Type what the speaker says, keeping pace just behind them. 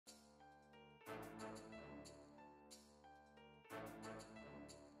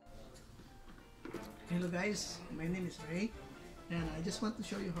Hello guys, my name is Ray and I just want to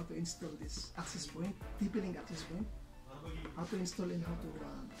show you how to install this access point, TP-LINK access point, how to install and how to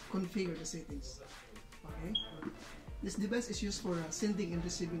configure the settings. Okay, this device is used for sending and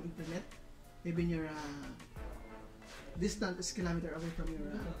receiving internet even you're distant is kilometer away from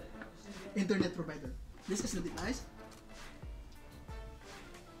your internet provider. This is the device.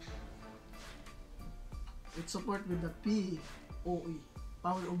 It supports with the PoE,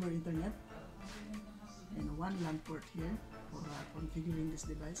 power over internet, and one LAN port here for configuring this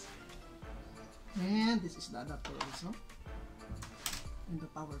device. And this is the adapter also, and the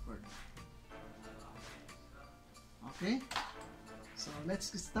power cord. Okay, so let's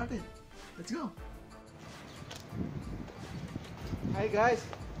get started. Let's go. Hi guys,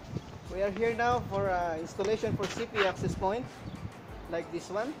 we are here now for installation for CPE access point like this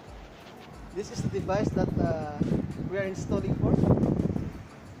one. This is the device that we are installing for.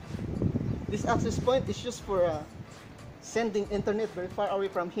 This access point is used for sending internet very far away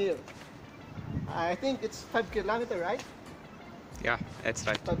from here. I think it's 5 kilometers, right? Yeah, that's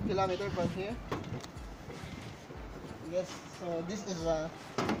right. 5 kilometers from here. Yes, so this is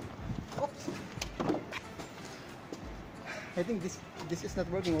oops. I think this is not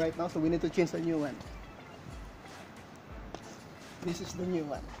working right now, so we need to change a new one. This is the new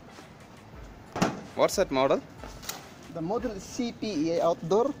one. What's that model? The model is CPE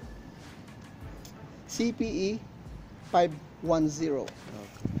Outdoor CPE510.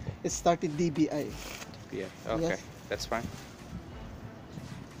 It started DBI. Yeah, okay, yes. That's fine.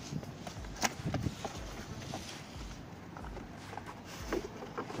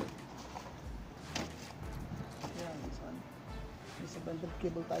 Yeah, this one. There's a bundle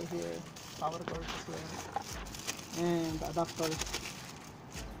cable tie here, power cord as well, and the adapter.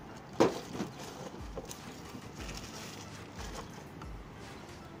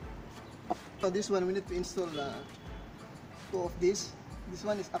 So this one we need to install two of these. This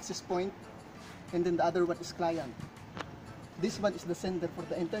one is access point, and then the other one is client. This one is the sender for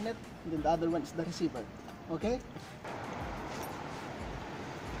the internet, and then the other one is the receiver. Okay?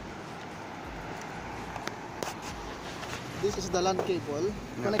 This is the LAN cable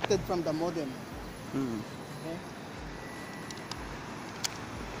connected from the modem. Okay?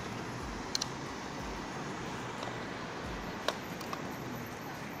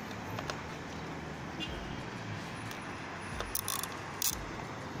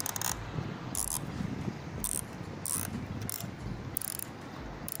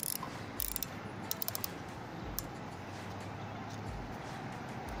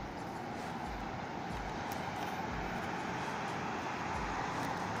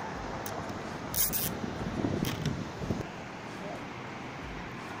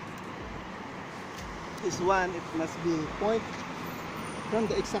 This one, it must be point from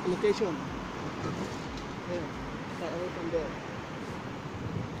the exact location. There, away from there.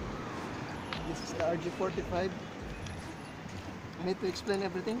 This is the RG45. I need to explain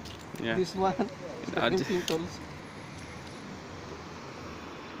everything. Yeah. This one is the printing tools.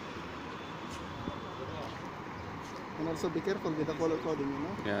 And also be careful with the color coding, you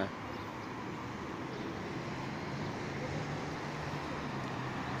know? Yeah.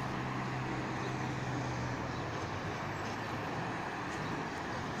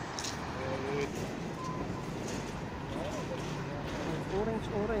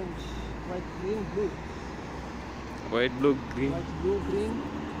 Orange, white, green, blue. White, blue, green. White, blue, green,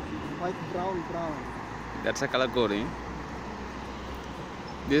 white, brown. That's a color coding.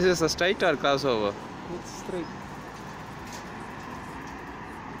 This is a straight or crossover? It's straight.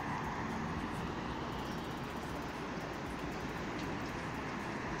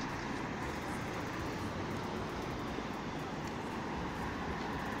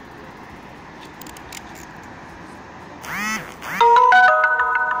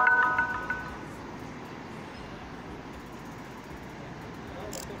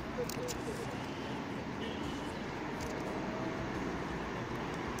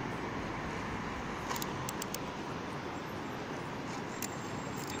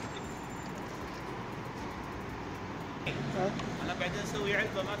 انا بعدين اسوي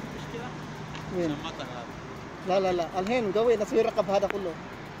علبه ما في مشكله؟ وين؟ المطر هذا. لا الحين قوي نسوي رقب هذا كله.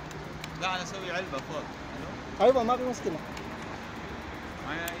 لا انا اسوي علبه فوق. ايوه ما في مشكله.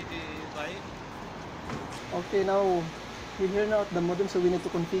 معايا ايدي ضعيف. Okay, now we're here now at the modem, so we need to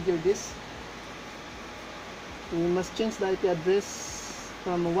configure this. We must change the IP address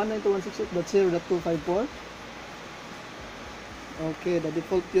from 192.168.0.254. Okay, the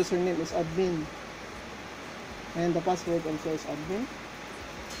default username is admin. And the password also is admin.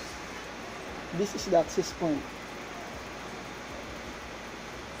 This is the access point.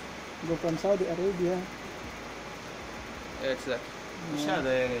 Go from Saudi Arabia. It's that. ايش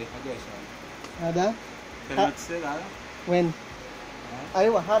هذا يا حق ايش هذا؟ هذا كلمة السر هذا؟ وين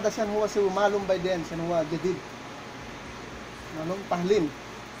ايوه هذا عشان هو سوى معلوم بعدين عشان هو جديد معلوم تحليل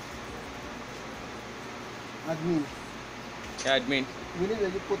admin Yeah, admin. we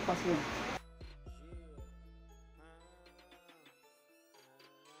need to put password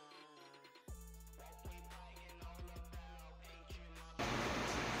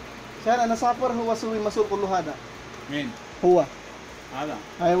عشان انا سافر هو سوي مسؤول كله هذا مين؟ هو هذا؟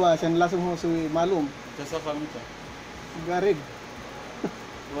 ايوه عشان لازم هو سوي معلوم انت سافر متى؟ قريب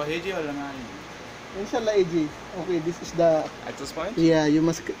هو هيجي ولا ما هيجي؟ ان شاء الله يجي okay this is the Access point? yeah you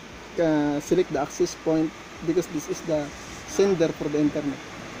must select the access point because this is the sender for the internet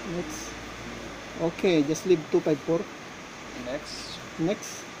next okay just leave 254 Next.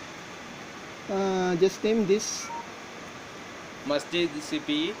 next just name this Masjid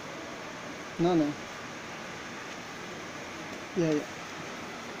CPE. no yeah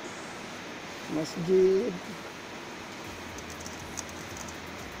masjid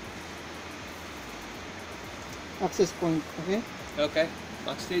access point okay Okay.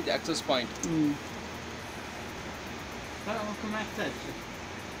 Masjid access point. لا ممكن ما يحتاج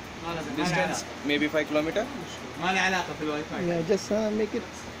ما لازم ما له Distance علاقة maybe 5 kilometer. ما له علاقة في الواي فاي yeah just make it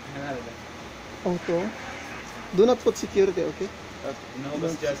هذا ده. auto do not put security okay انه هو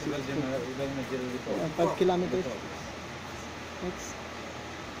بس جالس يبغى ينزل اللي فوق 5 kilometers next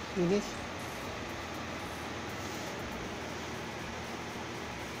finish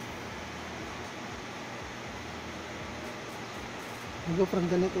go from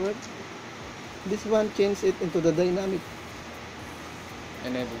the network this one change it into the dynamic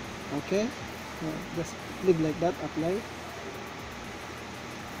Enable. okay just leave like that apply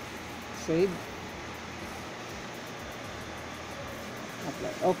save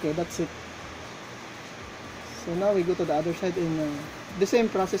apply okay that's it so now we go to the other side in the same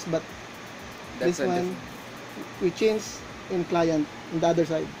process but That's this a one we change in client in the other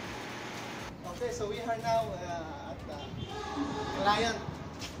side okay so we are now at the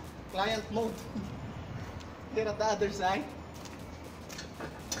client mode here at the other side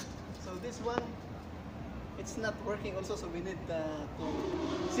so this one it's not working also so we need to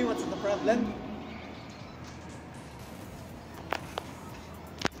see what's the problem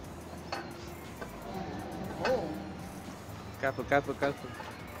oh Careful, careful, careful.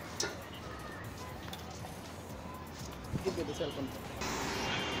 give me the cell phone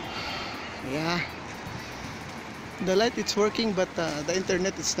yeah the light it's working but the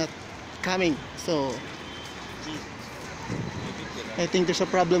internet is not coming so I think there's a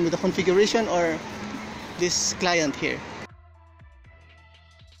problem with the configuration or this client here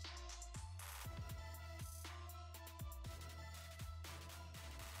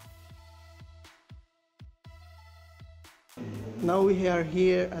now we are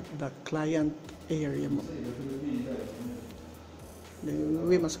here at the client area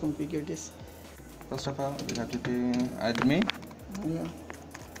we must configure this First of all, we have to do admin yeah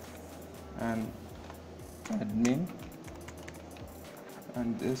and admin,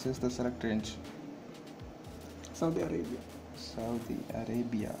 and this is the select range. Saudi Arabia Saudi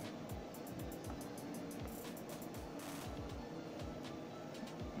Arabia.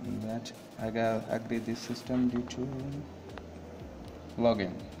 That I gotta agree this system due to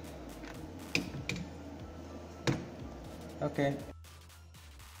login. Okay.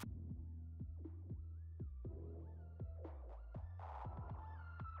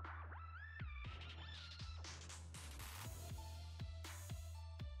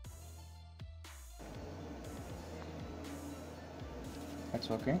 That's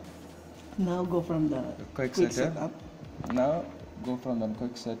okay. now go from the Quick quick setup. setup Now go from the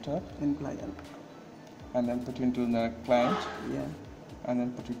quick setup and client and then put into the client yeah and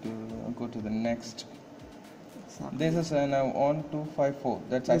then put it to go to the next. exactly. This is now on 254.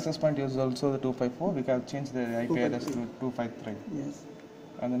 That's Yes. access point is also the 254. We can change the IP address to 253. 253. yes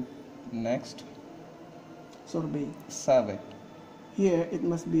And then next survey survey. here it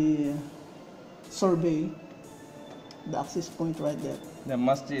must be survey the access point right there The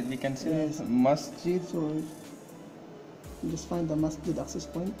masjid, we can see Yes. masjid. so you just find the masjid access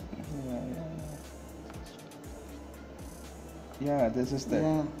point Yeah, this is the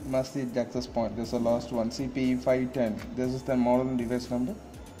Yeah. masjid access point. This is the last one, CPE510. This is the model device number.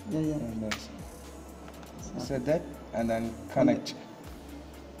 yeah And let's set that and then connect.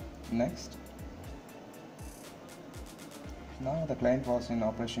 Next. Now the client was in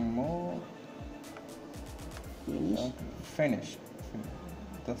operation mode. finish Okay. Finish.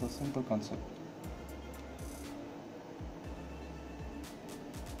 That's a simple concept.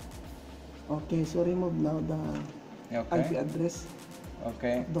 Okay, so remove now the IP Okay. address.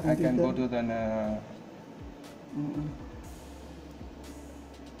 Okay. The I can go computer. to the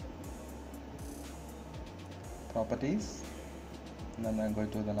properties. And then I go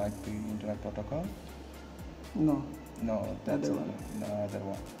to the IP Internet Protocol. No. No, that's Other one. the other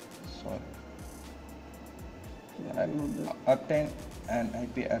one. Sorry. Yeah, remove that. Obtain an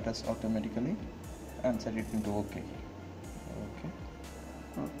IP address automatically and set it into OK. Okay.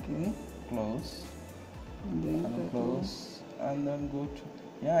 Okay. Close. And then And then try to- close. And then go to.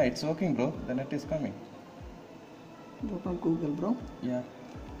 Yeah, it's working, bro. The net is coming. Go from Google, bro. Yeah.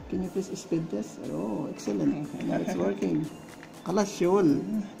 Can you please speed test? Oh, excellent. Now it's working. Kala sure.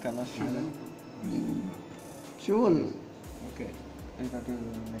 Sure. Okay. I got to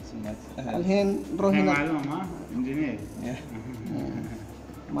next match. Alhin, Rohin. معلوم ها انجينير. Yeah.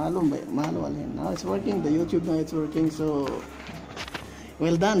 Malum ba? Malum alhin. Now it's working. The YouTube now it's working. So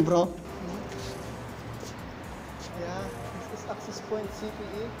well done, bro. Yeah, this is access point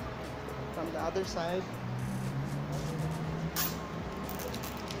CPE from the other side.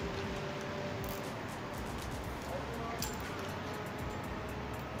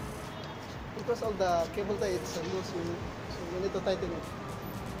 Because all the cable tie it's loose, so we need to tighten it.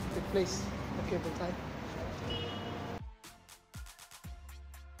 Replace the cable tie.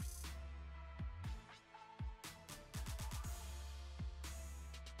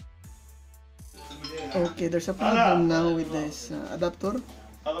 Okay, there's a problem now with this adapter.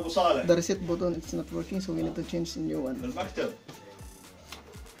 هذا ابو صالح The reset button it's not working, so we need to change the new one. المكتب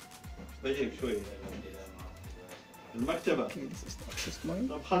بجيب شوي المكتبة. Okay, this is the access point.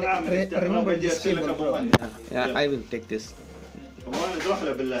 طب خل اعمل Remember بدي this ارسل لك cable, ابو bro. مهند. Yeah, I will take this. ابو مهند روح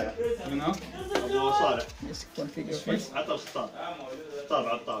له بالله. منو؟ ابو صالح. Just configure first. عطى السطاب. سطاب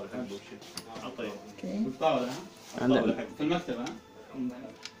على الطاولة حقه شيء. عطيه. Okay. الطاولة ها؟ الطاولة حقه. في المكتبة ها؟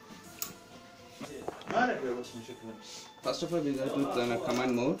 ما لك بس من شكله. First of all, we go to the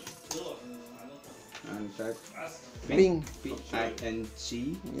command mode and type Ping. PING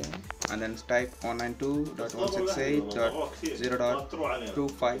Yeah. and then type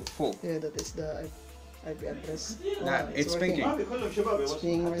 192.168.0.254. Yeah, that is the IP address. Yeah, it's working. pinging. ما في كلهم شباب يا It's بس.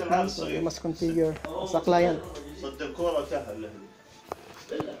 pinging حتى right العيال now, so we الصغير. must configure as a client. صد الكورة وتأهل له.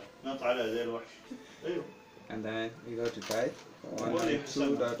 نط عليه زي الوحش. ايوه. And then we go to type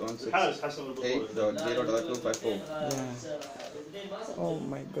الحارس حسب البطولة. 192.168.0.254. Yeah. Oh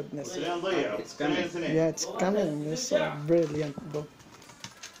my goodness. لين ضيعوا. It's coming. اثنين. Yeah, it's coming. It's so brilliant, bro.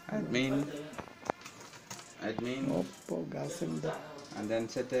 Admin, Oppo, Gasim, and then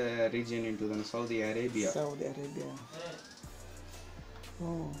set the region into the Saudi Arabia. Saudi Arabia.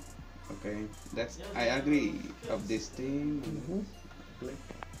 Oh. Okay, that's I agree of this thing. Click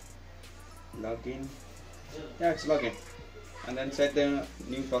login. Yeah, it's login. And then set the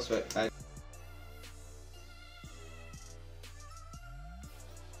new password.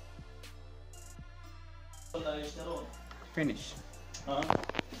 Finish.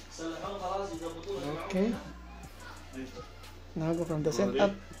 Okay. Now go from the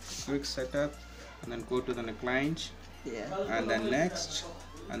setup. Quick setup, and then go to the client, Yeah. and then next,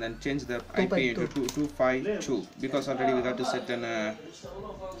 and then change the IP 252. into 252 because already we got to set an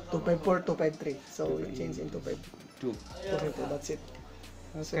 254, 253. So we change into 252. 2. That's it.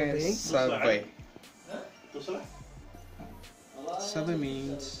 Okay, Survey. survey. تصلح؟ Survey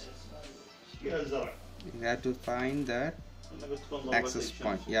means يا الزرع. you have to find that انك تكون ضربت access الشمس.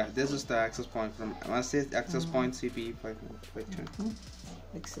 point. Yeah, this is the access point from I say access point CPE510.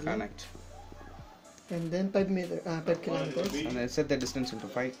 Excellent. Connect, And then 5 kilometers. and then set the distance into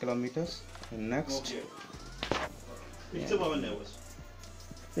 5 kilometers. And next, اوكي. ايش تبغى منه بس؟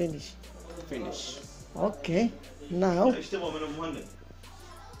 Finish. finish. Okay. Now ايش تبغى من ابو مهند؟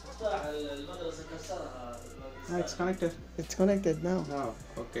 It's connected. it's connected now. Now,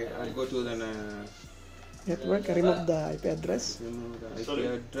 okay, I'll go to the Network. Remove the IP address. remove the IP Sorry.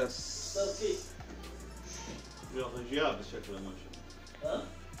 address. ياخذ جياب شكله ما شاء الله.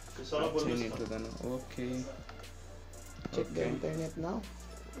 كسر ابو Change it to المسطر. the okay. Check the Okay. internet now.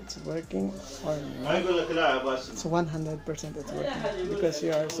 It's working or ما not. يقول لك لا يا باسم. It's 100% it's working because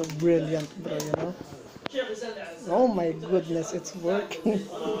you are so brilliant, bro. You know. Oh my goodness, it's working.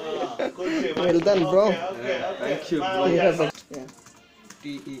 كل شيء Well done, bro. Thank you, bro. You have a- yeah.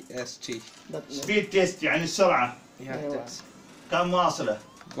 TEST. That سبيد تيست يعني السرعة. Yeah, أيوة. that's كم واصلة؟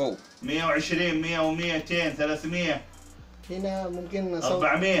 go. 120 100 و200 300 هنا ممكن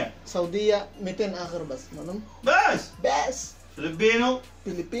 400 سعودية 200 آخر بس نعم. بس بس فلبينو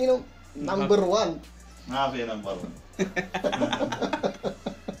فيلبينو نمبر 1. ما في نمبر.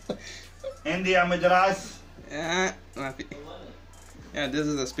 عندي يا مدراس. Yeah, ما في. Yeah, this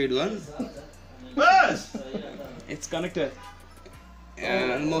is the speed one. خلاص. It's connected.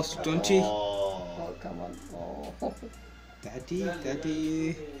 Almost 20. Oh, come on. Oh.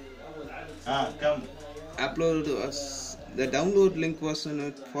 30. كم؟ Upload was the download link was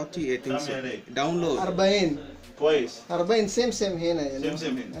on 40, I think كم so. عليك؟ Download. 40 كويس. 40 سمسم هنا يعني.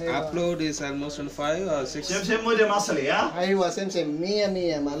 سمسم هنا. أيوة. Upload is almost on 5 or 6. سمسم مودم أصلي ها؟ ايوه سمسم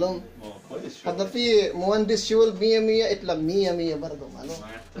 100 معلوم. كويس. هذا في مهندس شغل 100 اطلع 100 برضه معلوم. ما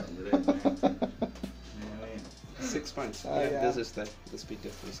يحتاج. 6 points. Ah, Yeah, yeah. this is the speed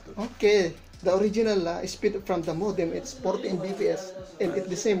difference. Okay, the original speed from the modem, it's 14 bps, and it's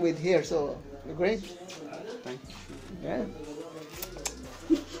the same with here, so great. Thank you. Yeah.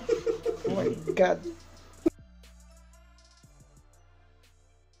 Oh my God.